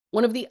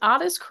One of the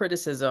oddest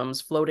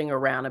criticisms floating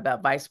around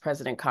about Vice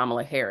President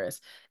Kamala Harris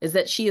is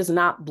that she is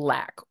not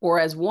Black, or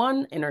as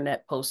one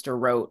internet poster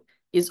wrote,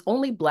 is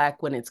only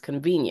Black when it's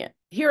convenient.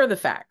 Here are the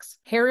facts.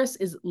 Harris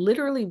is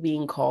literally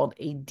being called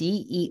a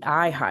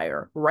DEI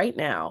hire right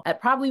now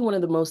at probably one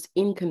of the most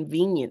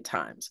inconvenient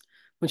times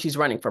when she's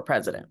running for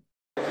president.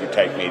 You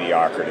take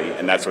mediocrity,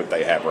 and that's what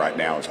they have right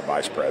now as a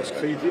vice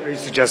president. So are you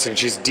suggesting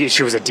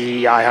she was a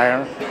DEI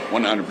hire?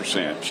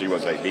 100%. She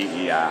was a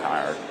DEI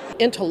hire.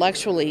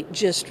 Intellectually,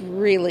 just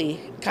really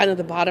kind of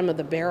the bottom of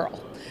the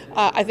barrel.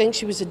 I think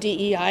she was a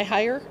DEI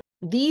hire.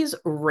 These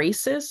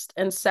racist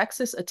and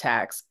sexist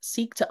attacks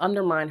seek to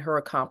undermine her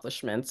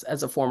accomplishments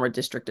as a former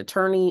district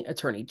attorney,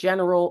 attorney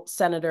general,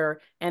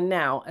 senator, and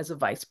now as a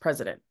vice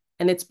president.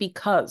 And it's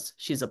because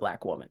she's a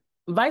Black woman.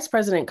 Vice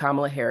President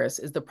Kamala Harris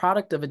is the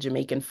product of a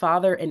Jamaican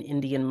father and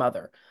Indian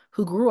mother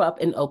who grew up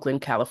in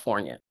Oakland,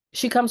 California.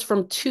 She comes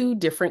from two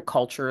different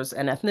cultures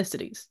and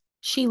ethnicities.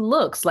 She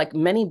looks like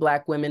many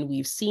Black women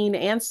we've seen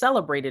and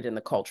celebrated in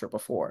the culture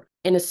before.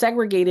 In a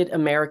segregated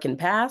American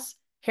past,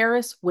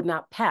 Harris would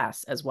not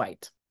pass as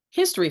white.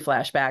 History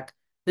flashback,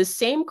 the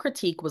same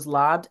critique was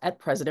lobbed at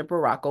President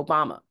Barack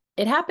Obama.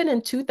 It happened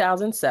in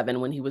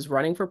 2007 when he was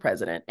running for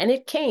president, and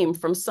it came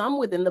from some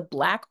within the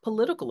Black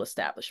political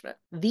establishment.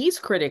 These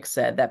critics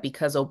said that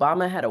because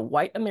Obama had a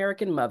white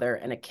American mother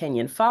and a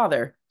Kenyan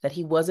father, that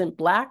he wasn't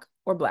Black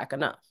or Black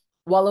enough.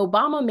 While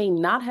Obama may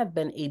not have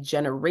been a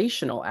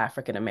generational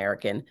African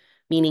American,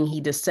 meaning he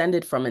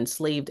descended from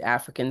enslaved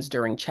Africans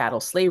during chattel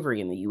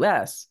slavery in the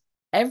US,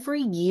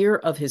 every year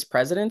of his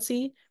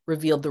presidency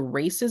revealed the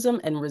racism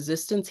and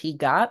resistance he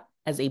got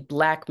as a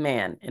Black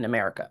man in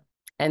America.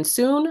 And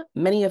soon,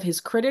 many of his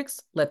critics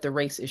let the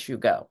race issue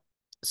go.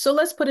 So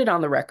let's put it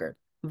on the record.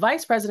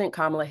 Vice President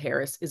Kamala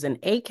Harris is an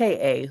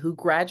AKA who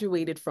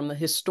graduated from the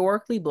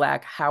historically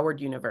Black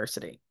Howard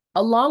University.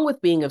 Along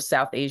with being of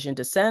South Asian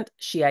descent,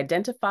 she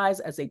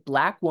identifies as a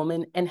Black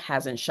woman and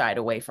hasn't shied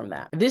away from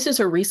that. This is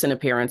her recent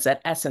appearance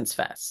at Essence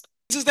Fest.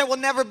 There will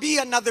never be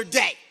another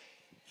day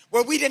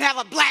where we didn't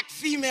have a Black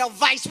female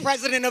vice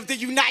president of the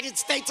United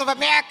States of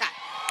America.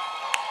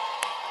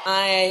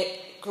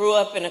 I grew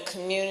up in a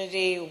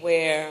community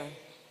where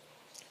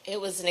it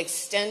was an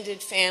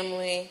extended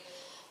family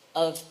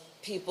of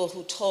people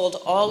who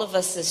told all of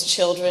us as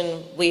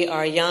children, we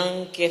are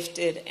young,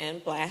 gifted,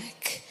 and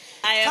Black.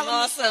 I am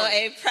also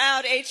a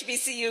proud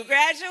HBCU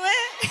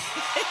graduate.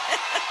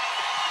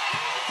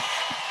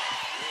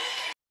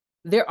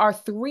 There are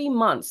 3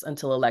 months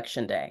until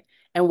Election Day,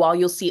 and while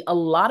you'll see a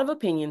lot of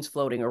opinions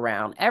floating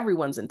around,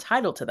 everyone's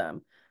entitled to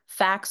them,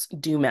 facts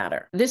do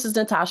matter. This is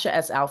Natasha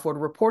S. Alford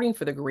reporting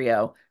for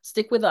theGrio.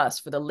 Stick with us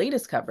for the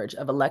latest coverage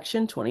of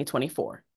Election 2024.